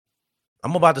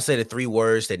I'm about to say the three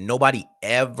words that nobody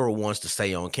ever wants to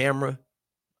say on camera.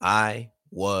 I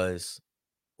was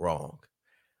wrong.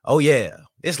 Oh, yeah.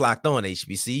 It's Locked On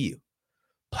HBCU.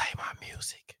 Play my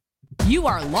music. You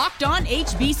are Locked On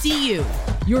HBCU,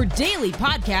 your daily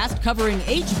podcast covering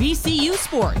HBCU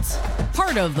sports.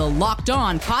 Part of the Locked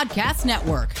On Podcast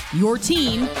Network, your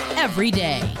team every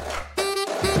day.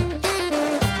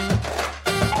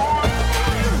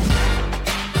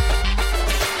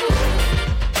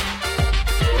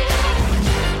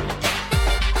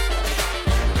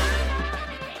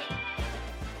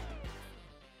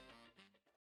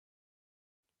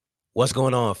 What's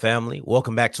going on, family?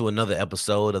 Welcome back to another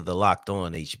episode of the Locked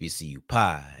On HBCU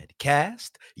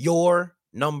podcast, your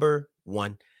number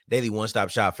one daily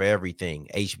one-stop shop for everything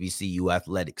HBCU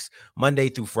athletics, Monday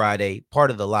through Friday,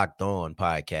 part of the Locked On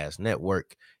Podcast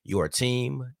Network, your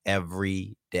team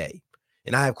every day.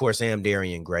 And I, of course, am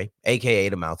Darian Gray, a.k.a.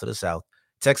 the Mouth of the South,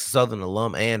 Texas Southern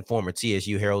alum and former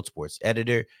TSU Herald sports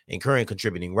editor and current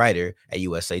contributing writer at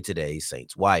USA Today's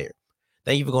Saints Wire.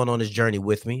 Thank you for going on this journey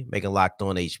with me, making Locked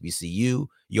On HBCU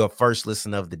your first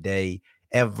listen of the day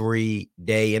every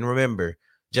day. And remember,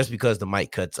 just because the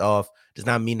mic cuts off does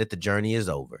not mean that the journey is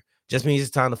over. Just means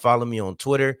it's time to follow me on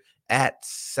Twitter at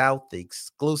South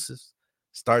Exclusives.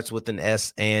 Starts with an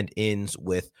S and ends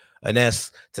with an S.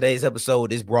 Today's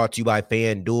episode is brought to you by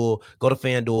FanDuel. Go to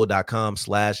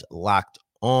FanDuel.com/locked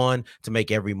on to make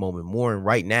every moment more. And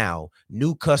right now,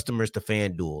 new customers to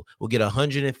FanDuel will get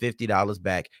 $150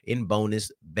 back in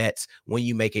bonus bets when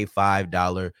you make a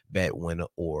 $5 bet, win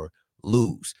or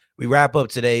lose. We wrap up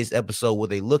today's episode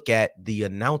with a look at the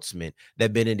announcement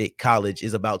that Benedict College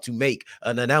is about to make,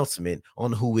 an announcement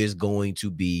on who is going to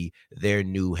be their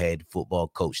new head football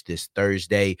coach this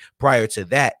Thursday. Prior to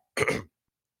that,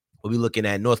 we'll be looking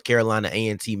at North Carolina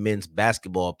A&T men's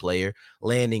basketball player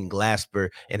Landon Glasper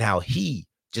and how he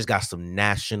just got some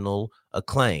national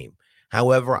acclaim.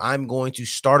 However, I'm going to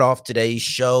start off today's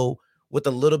show with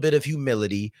a little bit of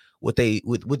humility,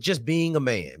 with just being a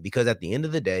man, because at the end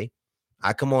of the day,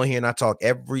 I come on here and I talk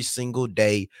every single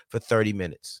day for 30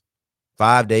 minutes,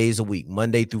 5 days a week,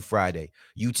 Monday through Friday.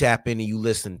 You tap in and you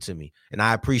listen to me, and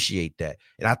I appreciate that.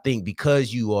 And I think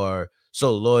because you are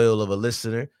so loyal of a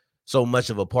listener, so much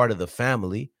of a part of the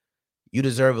family, you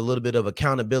deserve a little bit of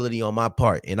accountability on my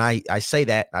part. And I say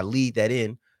that, I lead that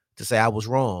in to say I was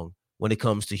wrong when it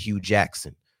comes to Hugh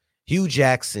Jackson. Hugh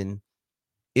Jackson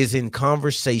is in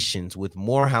conversations with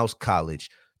Morehouse College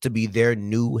to be their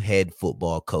new head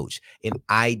football coach. And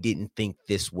I didn't think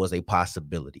this was a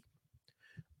possibility.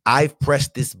 I've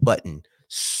pressed this button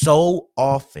so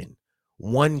often,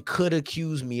 one could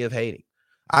accuse me of hating.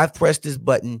 I've pressed this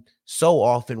button so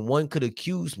often, one could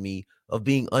accuse me of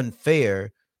being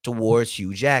unfair towards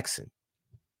Hugh Jackson.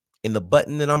 In the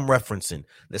button that I'm referencing,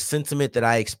 the sentiment that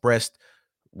I expressed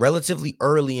relatively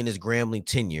early in his Grambling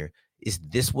tenure is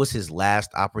this was his last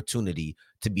opportunity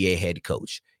to be a head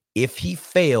coach. If he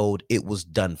failed, it was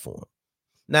done for him.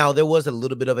 Now, there was a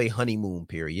little bit of a honeymoon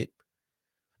period.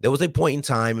 There was a point in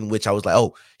time in which I was like,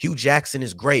 oh, Hugh Jackson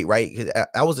is great, right?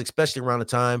 I was especially around the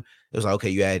time, it was like, okay,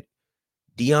 you had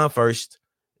Deion first,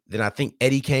 then I think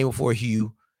Eddie came before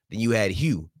Hugh, then you had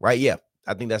Hugh, right? Yeah,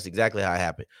 I think that's exactly how it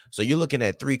happened. So you're looking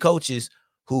at three coaches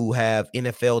who have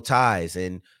NFL ties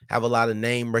and have a lot of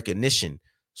name recognition.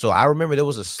 So I remember there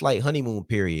was a slight honeymoon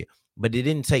period, but it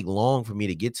didn't take long for me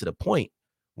to get to the point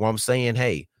where I'm saying,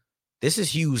 hey, this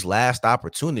is Hugh's last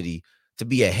opportunity to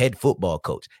be a head football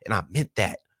coach. And I meant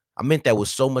that. I meant that with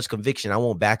so much conviction. I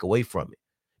won't back away from it.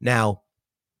 Now,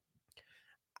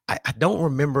 I don't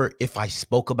remember if I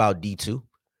spoke about D2.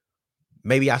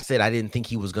 Maybe I said I didn't think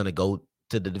he was going to go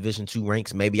to the Division II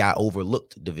ranks. Maybe I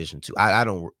overlooked Division II. I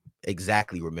don't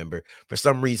exactly remember. For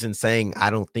some reason, saying I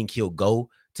don't think he'll go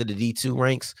to the D2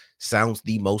 ranks sounds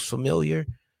the most familiar.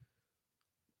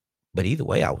 But either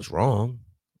way, I was wrong.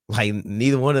 Like,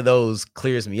 neither one of those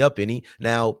clears me up any.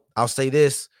 Now, I'll say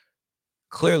this.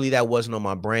 Clearly, that wasn't on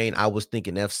my brain. I was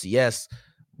thinking FCS,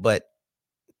 but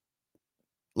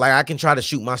like, I can try to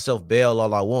shoot myself bail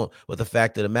all I want, but the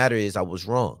fact of the matter is I was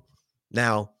wrong.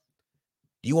 Now,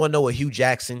 do you want to know what Hugh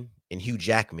Jackson and Hugh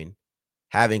Jackman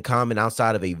have in common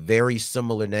outside of a very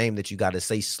similar name that you got to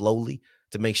say slowly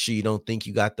to make sure you don't think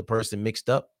you got the person mixed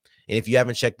up? And if you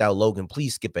haven't checked out Logan,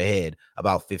 please skip ahead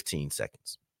about 15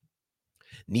 seconds.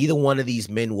 Neither one of these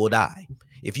men will die.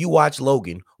 If you watch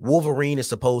Logan, Wolverine is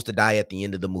supposed to die at the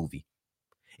end of the movie.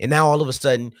 And now all of a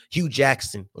sudden, Hugh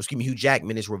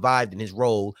Jackman is revived in his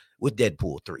role with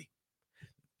Deadpool 3.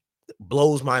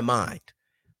 Blows my mind.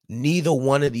 Neither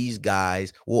one of these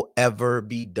guys will ever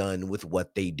be done with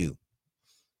what they do.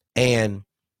 And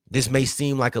this may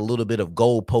seem like a little bit of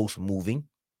goalpost moving,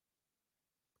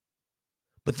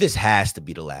 But this has to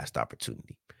be the last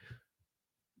opportunity.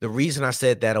 The reason I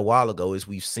said that a while ago is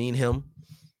we've seen him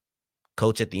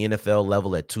coach at the NFL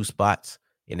level at 2 spots,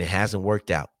 and it hasn't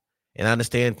worked out. And I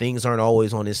understand things aren't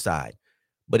always on his side.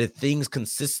 But if things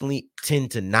consistently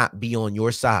tend to not be on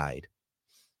your side,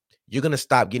 you're going to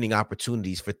stop getting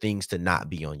opportunities for things to not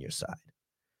be on your side.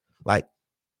 Like,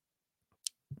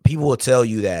 people will tell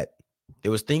you that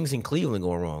there was things in Cleveland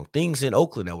going wrong, things in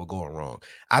Oakland that were going wrong.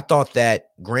 I thought that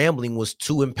Grambling was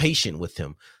too impatient with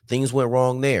him. Things went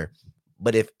wrong there.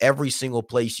 But if every single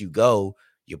place you go,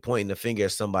 you're pointing the finger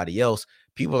at somebody else,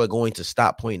 people are going to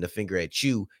stop pointing the finger at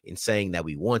you and saying that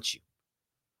we want you.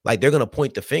 Like, they're going to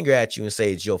point the finger at you and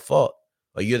say it's your fault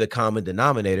or you're the common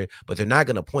denominator, but they're not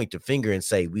going to point the finger and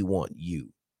say we want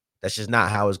you. That's just not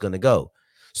how it's going to go.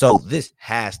 So this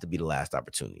has to be the last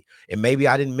opportunity. And maybe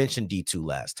I didn't mention D2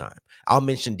 last time. I'll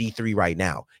mention D3 right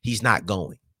now. He's not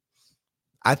going.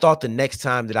 I thought the next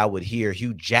time that I would hear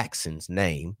Hugh Jackson's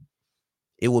name,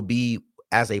 it would be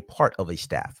as a part of a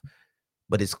staff.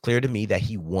 But it's clear to me that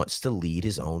he wants to lead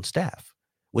his own staff,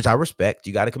 which I respect.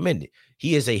 You got to commend it.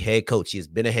 He is a head coach. He has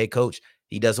been a head coach.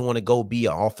 He doesn't want to go be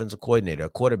an offensive coordinator, a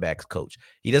quarterback's coach.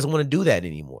 He doesn't want to do that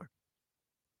anymore.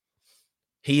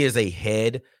 He is a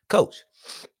head coach.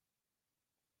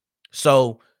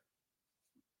 So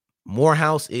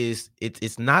Morehouse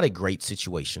it's not a great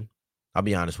situation. I'll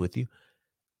be honest with you.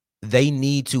 They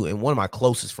need to, and one of my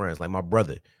closest friends, like my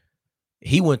brother,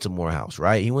 he went to Morehouse,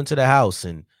 right? He went to the house,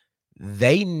 and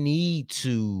they need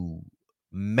to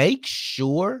make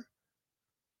sure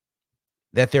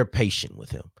that they're patient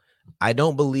with him. I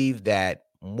don't believe that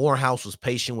Morehouse was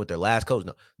patient with their last coach.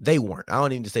 No, they weren't. I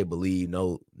don't even say believe.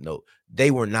 No. They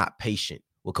were not patient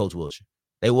with Coach Wilshire.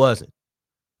 They wasn't.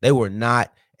 They were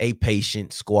not a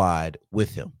patient squad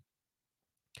with him.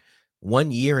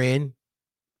 1 year in,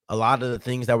 a lot of the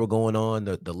things that were going on,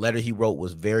 the letter he wrote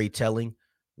was very telling.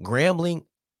 Grambling,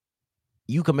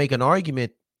 you can make an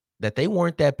argument that they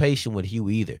weren't that patient with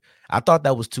Hugh either. I thought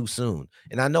that was too soon.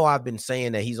 And I know I've been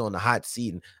saying that he's on the hot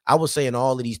seat, and I was saying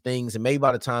all of these things, and maybe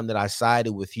by the time that I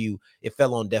sided with Hugh, it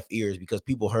fell on deaf ears because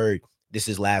people heard this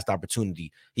is last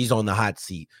opportunity. He's on the hot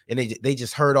seat. And they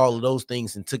just heard all of those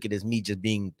things and took it as me just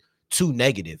being too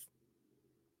negative.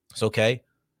 It's okay.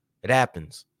 It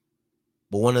happens.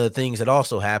 But one of the things that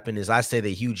also happened is I said that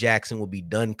Hugh Jackson will be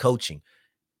done coaching.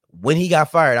 When he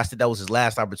got fired, I said that was his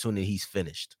last opportunity. He's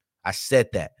finished. I said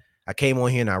that. I came on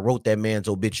here and I wrote that man's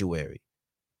obituary.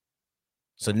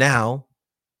 So now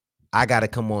I got to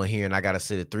come on here and I got to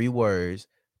say the 3 words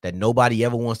that nobody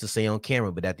ever wants to say on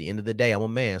camera. But at the end of the day, I'm a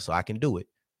man, so I can do it.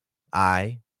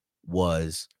 I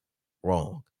was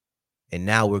wrong. And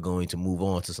now we're going to move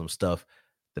on to some stuff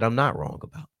that I'm not wrong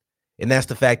about. And that's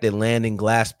the fact that Landon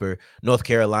Glasper, North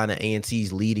Carolina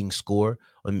A&T's leading scorer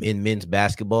in men's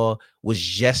basketball, was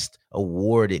just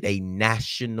awarded a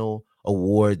national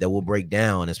award that we'll break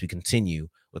down as we continue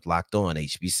with Locked On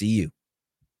HBCU.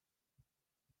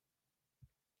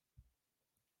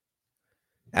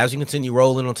 As we continue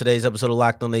rolling on today's episode of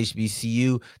Locked On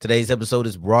HBCU, today's episode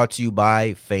is brought to you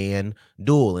by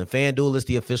FanDuel. And FanDuel is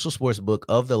the official sports book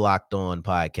of the Locked On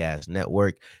Podcast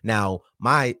Network. Now,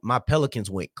 my Pelicans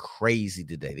went crazy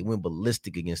today. They went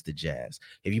ballistic against the Jazz.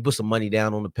 If you put some money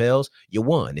down on the Pels, you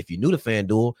won. If you're new to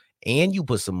FanDuel and you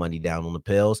put some money down on the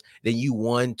Pels, then you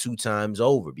won 2 times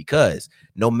over, because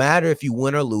no matter if you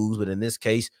win or lose, but in this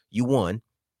case, you won.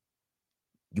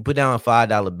 You put down a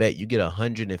 $5 bet, you get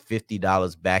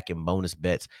 $150 back in bonus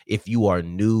bets if you are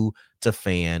new to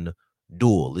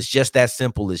FanDuel. It's just that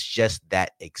simple. It's just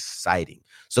that exciting.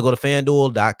 So go to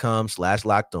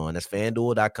FanDuel.com/lockedon. That's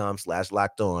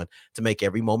FanDuel.com/lockedon to make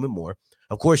every moment more.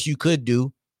 Of course, you could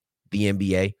do the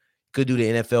NBA, could do the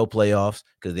NFL playoffs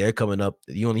because they're coming up.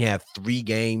 You only have 3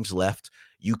 games left.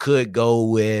 You could go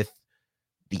with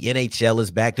the NHL is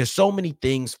back. There's so many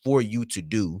things for you to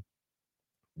do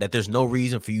that there's no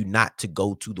reason for you not to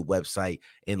go to the website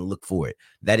and look for it.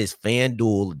 That is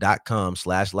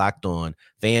FanDuel.com/lockedon,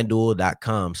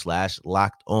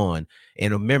 FanDuel.com/lockedon.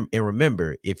 And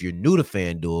remember, if you're new to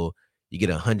FanDuel, you get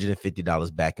 $150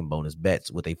 back in bonus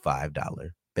bets with a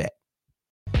 $5 bet.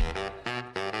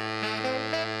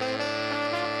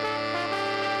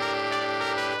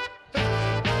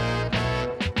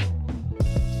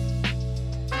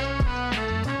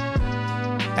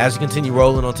 As we continue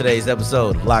rolling on today's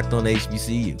episode of Locked On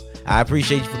HBCU, I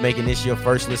appreciate you for making this your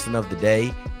first listen of the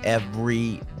day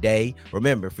every day.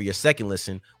 Remember, for your second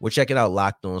listen, we're checking out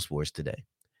Locked On Sports Today.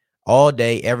 All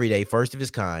day, every day, first of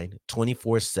its kind,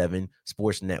 24/7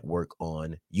 sports network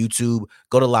on YouTube.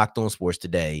 Go to Locked On Sports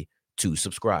Today to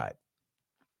subscribe.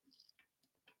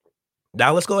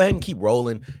 Now let's go ahead and keep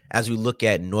rolling as we look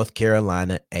at North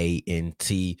Carolina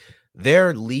A&T.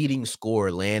 Their leading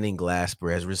scorer, Landon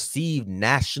Glasper, has received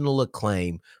national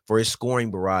acclaim for his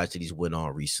scoring barrage that he's went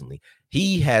on recently.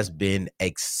 He has been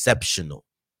exceptional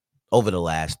over the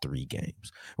last 3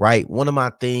 games, right? One of my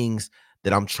things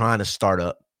that I'm trying to start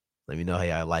up, let me know how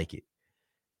I like it.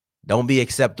 Don't be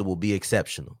acceptable, be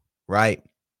exceptional, right?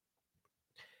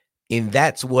 And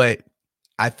that's what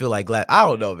I feel like. I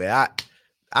don't know, man.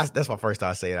 That's my first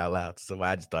time saying it out loud to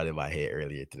somebody. I just thought in my head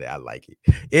earlier today. I like it.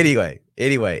 Anyway.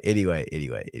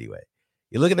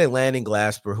 You're looking at Landon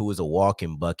Glasper, who is a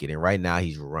walking bucket, and right now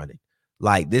he's running.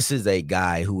 Like, this is a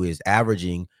guy who is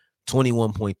averaging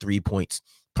 21.3 points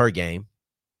per game,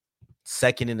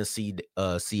 second in the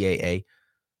CAA,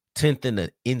 10th in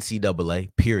the NCAA,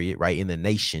 period, right, in the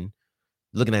nation.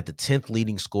 Looking at the 10th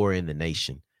leading scorer in the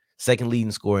nation, second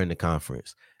leading scorer in the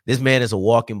conference. This man is a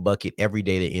walking bucket every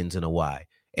day that ends in a Y.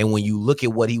 And when you look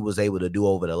at what he was able to do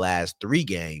over the last 3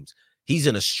 games, he's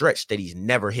in a stretch that he's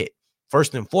never hit.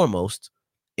 First and foremost,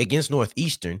 against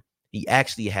Northeastern, he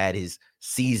actually had his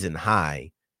season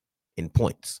high in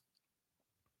points.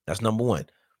 That's number one.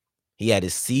 He had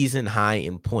his season high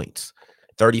in points,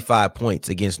 35 points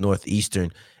against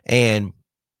Northeastern. And,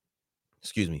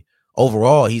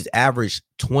 overall, he's averaged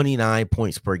 29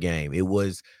 points per game. It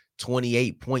was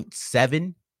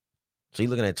 28.7. So you're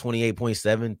looking at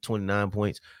 28.7, 29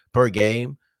 points per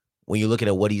game when you're looking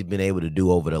at what he's been able to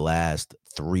do over the last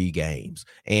 3 games.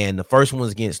 And the first one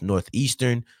was against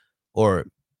Northeastern, or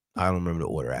I don't remember the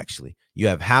order, actually. You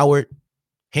have Hampton,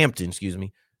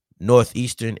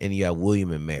 Northeastern, and you have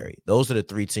William and Mary. Those are the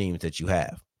 3 teams that you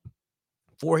have.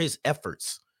 For his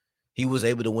efforts, he was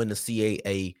able to win the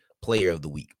CAA Player of the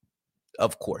Week.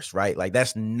 Of course, right? Like,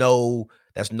 that's no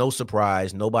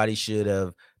surprise. Nobody should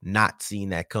have not seen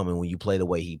that coming when you play the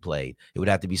way he played. It would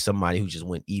have to be somebody who just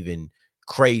went even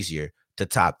crazier to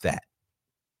top that.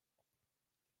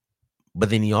 But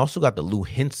then he also got the Lou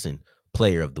Henson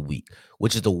Player of the Week,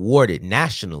 which is awarded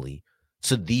nationally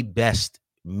to the best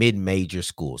mid-major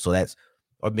school. So that's,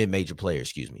 or mid-major player,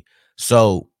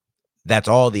 So that's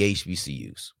all the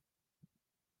HBCUs.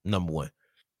 Number one.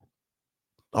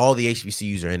 All the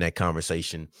HBCUs are in that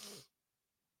conversation.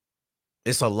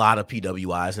 It's a lot of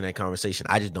PWIs in that conversation.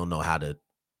 I just don't know how to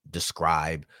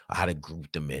describe or how to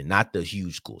group them in, not the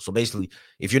huge school. So basically,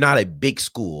 if you're not a big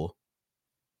school,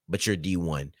 but you're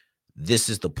D1, this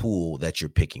is the pool that you're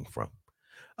picking from.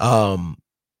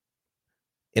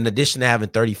 In addition to having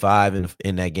 35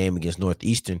 in that game against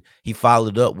Northeastern, he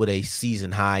followed up with a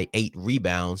season high 8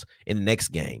 rebounds in the next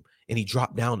game, and he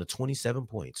dropped down to 27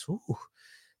 points. Ooh,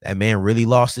 that man really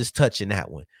lost his touch in that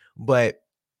one. But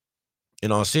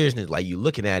in all seriousness, like, you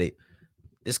looking at it,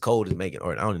 this cold is making,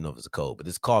 or I don't even know if it's a cold, but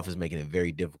this cough is making it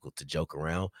very difficult to joke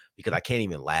around because I can't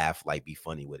even laugh, like, be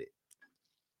funny with it.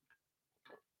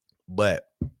 But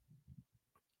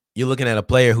you're looking at a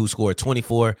player who scored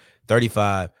 24,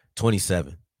 35,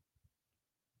 27.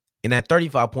 And that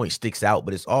 35 point sticks out,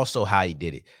 but it's also how he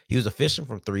did it. He was efficient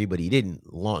from 3, but he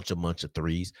didn't launch a bunch of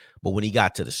threes. But when he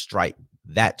got to the stripe,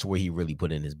 that's where he really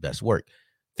put in his best work.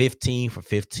 15 for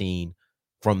 15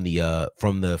 from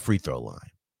the free throw line.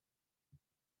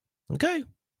 Okay.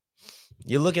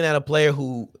 You're looking at a player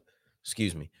who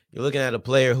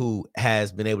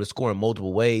has been able to score in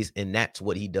multiple ways, and that's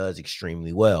what he does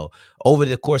extremely well. Over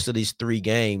the course of these 3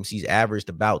 games, he's averaged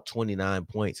about 29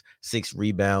 points, 6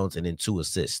 rebounds, and then 2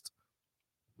 assists.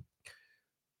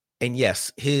 And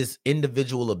yes, his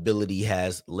individual ability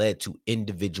has led to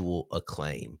individual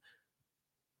acclaim,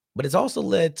 but it's also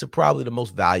led to probably the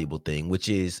most valuable thing, which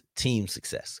is team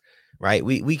success, right?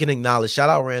 We can acknowledge,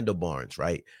 shout out Randall Barnes,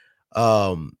 right?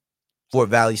 Fort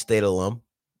Valley State alum,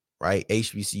 right?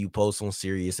 HBCU post on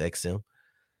Sirius XM.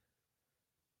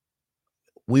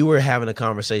 We were having a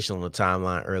conversation on the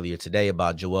timeline earlier today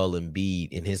about Joel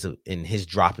Embiid in his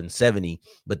dropping 70,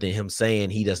 but then him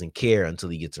saying he doesn't care until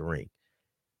he gets a ring.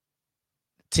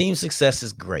 Team success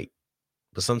is great,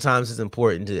 but sometimes it's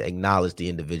important to acknowledge the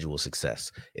individual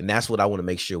success, and that's what I want to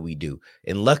make sure we do.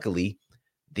 And luckily,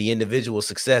 the individual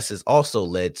success has also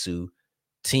led to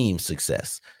team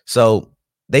success. So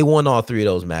they won all 3 of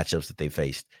those matchups that they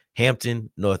faced: Hampton,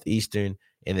 Northeastern,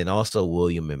 and then also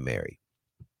William and Mary.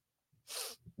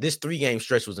 This 3-game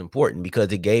stretch was important because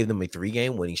it gave them a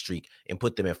 3-game winning streak and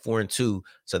put them at 4-2,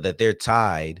 so that they're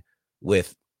tied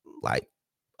with, like,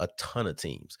 a ton of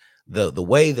teams. The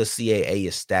way the CAA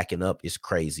is stacking up is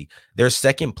crazy. They're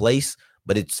second place,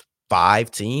 but it's 4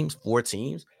 teams.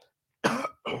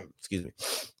 Excuse me.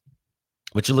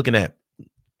 But you're looking at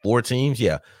 4 teams,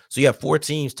 yeah. So you have 4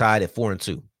 teams tied at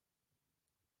 4-2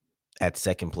 at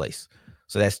second place.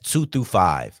 So that's 2 through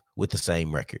 5 with the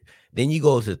same record. Then you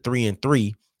go to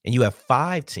 3-3, and you have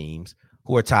 5 teams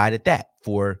who are tied at that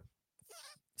for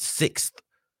 6th,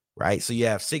 right? So you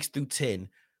have 6 through 10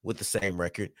 with the same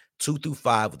record, 2 through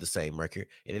 5 with the same record,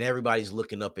 and then everybody's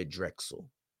looking up at Drexel,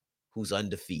 who's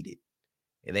undefeated,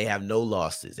 and they have no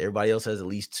losses. Everybody else has at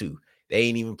least 2. They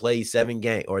ain't even played 7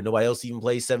 games, or nobody else even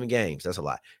plays 7 games. That's a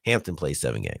lie. Hampton plays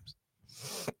 7 games.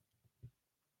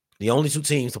 The only 2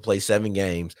 teams to play 7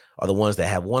 games are the ones that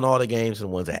have won all the games and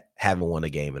the ones that haven't won a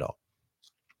game at all.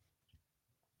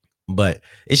 But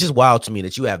it's just wild to me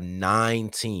that you have 9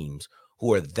 teams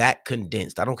who are that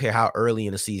condensed. I don't care how early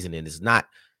in the season it is.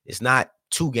 It's not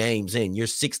 2 games in. You're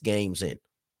 6 games in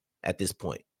at this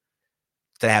point.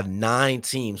 To have 9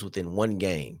 teams within 1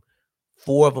 game,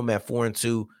 4 of them at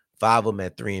 4-2, 5 of them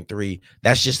at 3-3.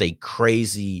 That's just a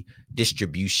crazy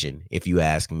distribution, if you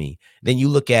ask me. Then you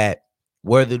look at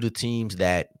where the teams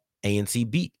that A&T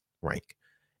beat rank.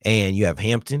 And you have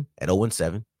Hampton at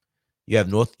 0-7. You have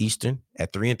Northeastern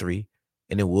at 3-3,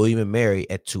 and then William and Mary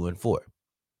at 2-4.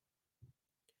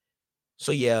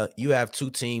 So yeah, you have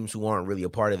 2 teams who aren't really a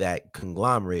part of that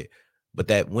conglomerate, but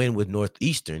that win with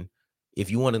Northeastern, if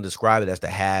you want to describe it as the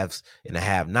haves and the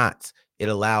have-nots, it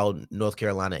allowed North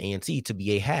Carolina A&T to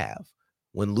be a have.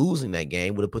 When losing that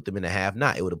game would have put them in a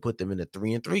have-not. It would have put them in the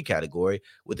 3-3 category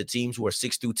with the teams who are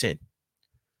 6 through 10.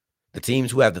 The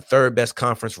teams who have the 3rd best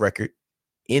conference record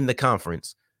in the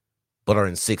conference, but are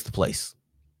in 6th place.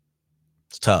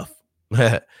 It's tough.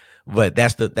 But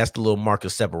that's the little mark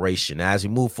of separation. Now, as we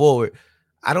move forward,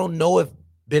 I don't know if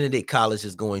Benedict College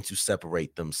is going to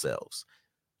separate themselves.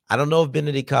 I don't know if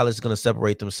Benedict College is going to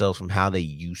separate themselves from how they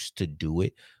used to do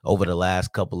it over the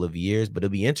last couple of years, but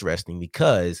it'll be interesting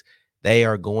because they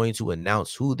are going to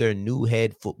announce who their new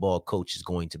head football coach is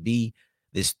going to be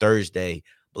this Thursday.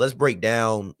 But let's break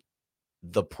down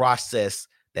the process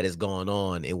that has gone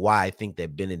on and why I think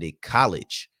that Benedict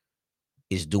College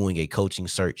is doing a coaching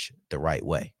search the right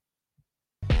way.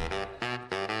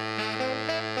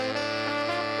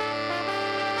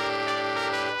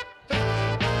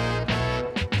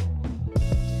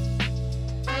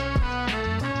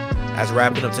 As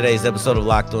wrapping up today's episode of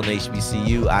Locked On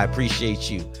HBCU, I appreciate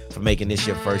you for making this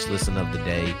your first listen of the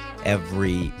day,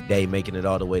 every day, making it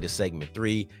all the way to segment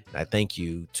 3. And I thank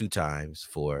you 2 times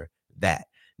for that.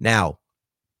 Now,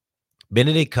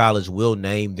 Benedict College will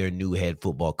name their new head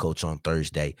football coach on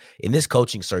Thursday. And this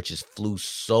coaching search has flew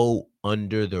so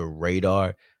under the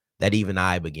radar that even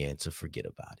I began to forget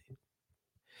about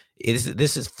it.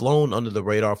 This has flown under the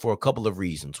radar for a couple of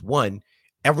reasons. One,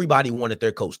 everybody wanted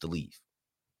their coach to leave.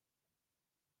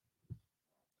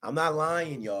 I'm not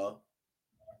lying, y'all.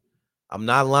 I'm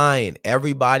not lying.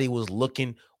 Everybody was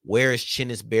looking, where is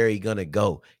Chinnisberry going to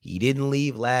go? He didn't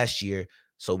leave last year,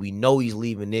 so we know he's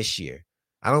leaving this year.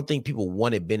 I don't think people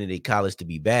wanted Benedict College to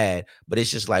be bad, but it's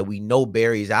just like we know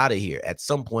Barry's out of here at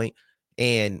some point,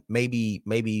 and maybe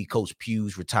Coach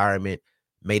Pugh's retirement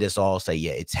made us all say,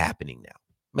 yeah, it's happening now.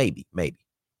 Maybe.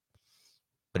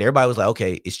 But everybody was like,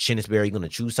 okay, is Chinnisberry going to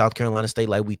choose South Carolina State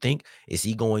like we think? Is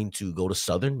he going to go to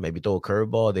Southern, maybe throw a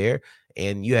curveball there?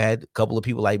 And you had a couple of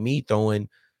people like me throwing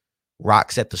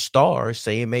rocks at the Stars,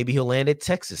 saying maybe he'll land at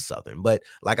Texas Southern. But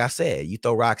like I said, you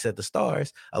throw rocks at the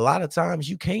Stars, a lot of times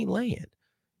you can't land.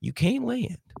 You can't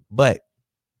land. But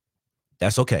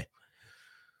that's okay.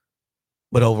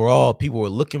 But overall, people were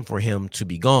looking for him to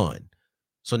be gone.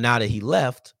 So now that he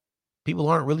left, people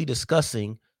aren't really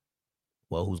discussing,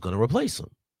 well, who's going to replace him?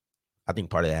 I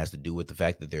think part of that has to do with the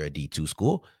fact that they're a D2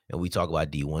 school, and we talk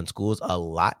about D1 schools a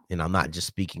lot. And I'm not just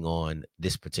speaking on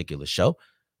this particular show,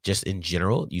 just in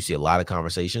general. You see a lot of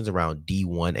conversations around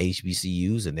D1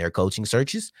 HBCUs and their coaching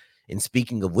searches. And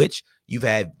speaking of which, you've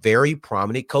had very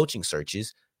prominent coaching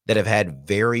searches that have had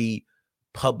very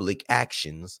public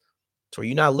actions to where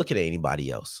you're not looking at anybody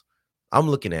else. I'm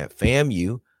looking at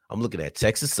FAMU. I'm looking at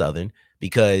Texas Southern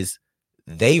because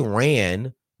they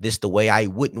ran this the way I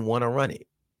wouldn't want to run it.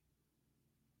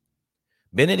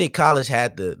 Benedict College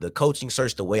had the coaching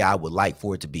search the way I would like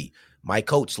for it to be. My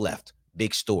coach left.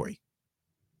 Big story.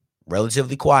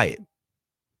 Relatively quiet.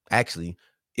 Actually,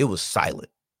 it was silent.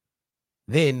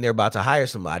 Then they're about to hire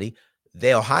somebody.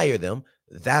 They'll hire them.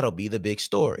 That'll be the big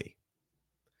story.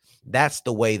 That's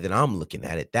the way that I'm looking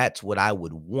at it. That's what I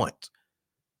would want.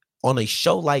 On a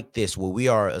show like this where we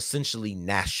are essentially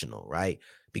national, right?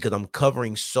 Because I'm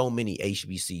covering so many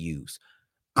HBCUs.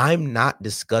 I'm not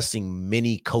discussing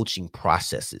many coaching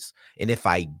processes. And if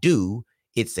I do,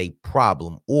 it's a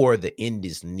problem or the end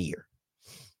is near.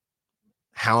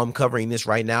 How I'm covering this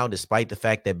right now, despite the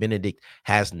fact that Benedict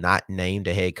has not named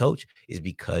a head coach, is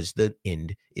because the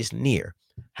end is near.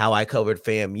 How I covered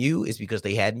FAMU is because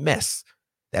they had mess.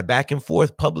 that back and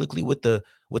forth publicly with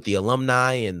the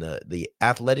alumni and the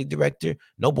athletic director,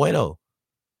 no bueno.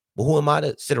 But who am I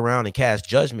to sit around and cast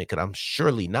judgment? Because I'm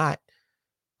surely not.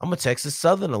 I'm a Texas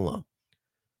Southern alum.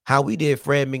 How we did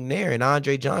Fred McNair and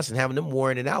Andre Johnson, having them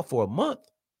warring it out for a month,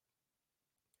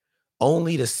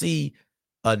 only to see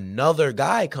another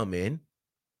guy come in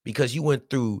because you went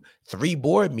through 3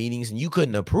 board meetings and you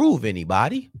couldn't approve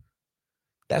anybody.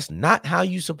 That's not how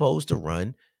you're supposed to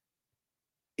run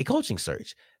a coaching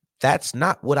search. That's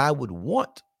not what I would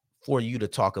want for you to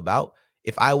talk about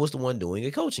if I was the one doing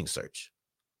a coaching search.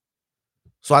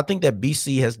 So I think that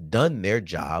BC has done their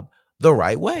job the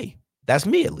right way. That's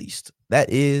me, at least. That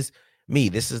is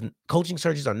me. Coaching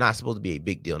searches are not supposed to be a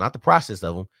big deal. Not the process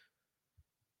of them.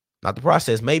 Not the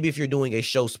process. Maybe if you're doing a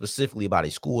show specifically about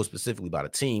a school, specifically about a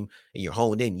team, and you're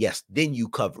honed in, yes, then you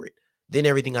cover it. Then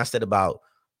everything I said about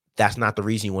that's not the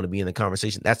reason you want to be in the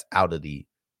conversation, that's out of the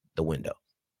window.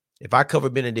 If I cover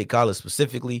Benedict College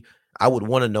specifically, I would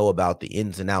want to know about the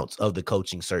ins and outs of the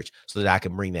coaching search so that I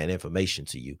can bring that information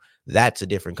to you. That's a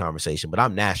different conversation, but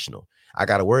I'm national. I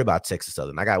got to worry about Texas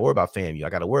Southern. I got to worry about FAMU. I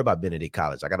got to worry about Benedict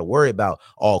College. I got to worry about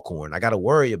Alcorn. I got to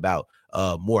worry about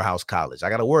Morehouse College. I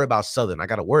got to worry about Southern. I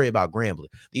got to worry about Grambling.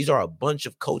 These are a bunch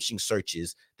of coaching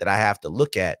searches that I have to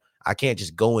look at. I can't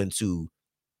just go into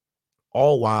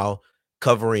all while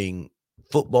covering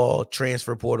football,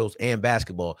 transfer portals, and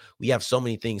basketball. We have so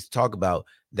many things to talk about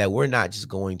that we're not just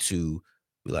going to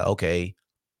be like, okay,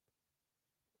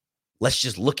 let's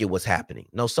just look at what's happening.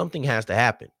 No, something has to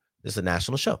happen. This is a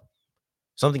national show.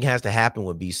 Something has to happen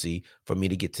with BC for me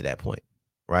to get to that point,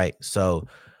 right? So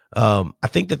I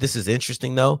think that this is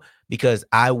interesting, though, because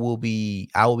I will be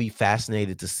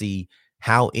fascinated to see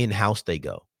how in-house they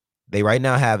go. They right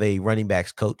now have a running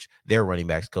backs coach, their running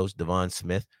backs coach, Devon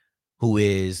Smith, who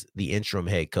is the interim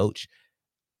head coach.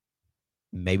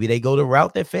 Maybe they go the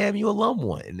route that FAMU alum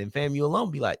won, and then FAMU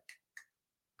alum be like,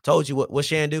 told you what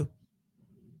Shan do?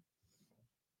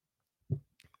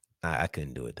 I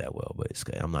couldn't do it that well, but it's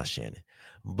good. I'm not Shannon.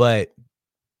 But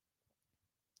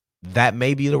that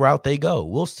may be the route they go.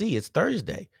 We'll see. It's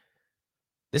Thursday.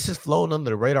 This is flown under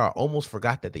the radar. I almost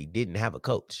forgot that they didn't have a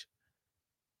coach.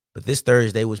 But this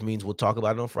Thursday, which means we'll talk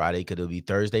about it on Friday because it'll be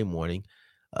Thursday morning.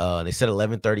 They said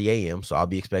 11:30 a.m., so I'll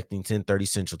be expecting 10:30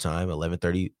 Central Time,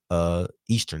 11:30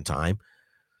 Eastern Time.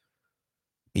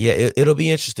 Yeah, it'll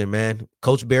be interesting, man.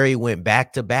 Coach Berry went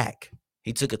back-to-back.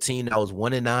 He took a team that was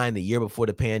 1-9 the year before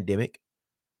the pandemic.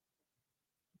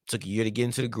 Took a year to get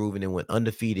into the groove and then went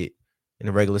undefeated in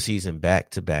the regular season,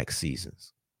 back-to-back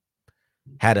seasons.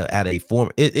 Had a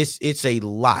form. It's a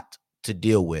lot to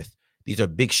deal with. These are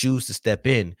big shoes to step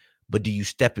in, but do you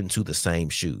step into the same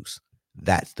shoes?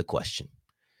 That's the question.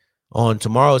 On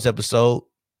tomorrow's episode,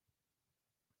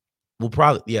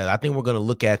 I think we're gonna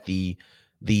look at the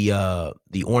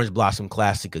Orange Blossom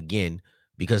Classic again,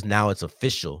 because now it's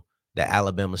official that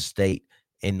Alabama State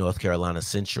and North Carolina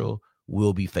Central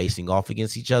will be facing off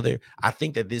against each other. I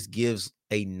think that this gives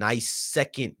a nice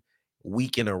second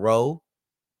week in a row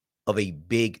of a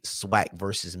big SWAC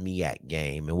versus MEAC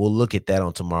game, and we'll look at that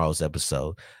on tomorrow's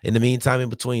episode. In the meantime, in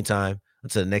between time,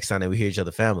 until the next time that we hear each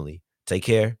other, family, take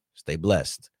care, stay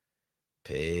blessed.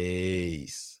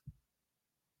 Peace.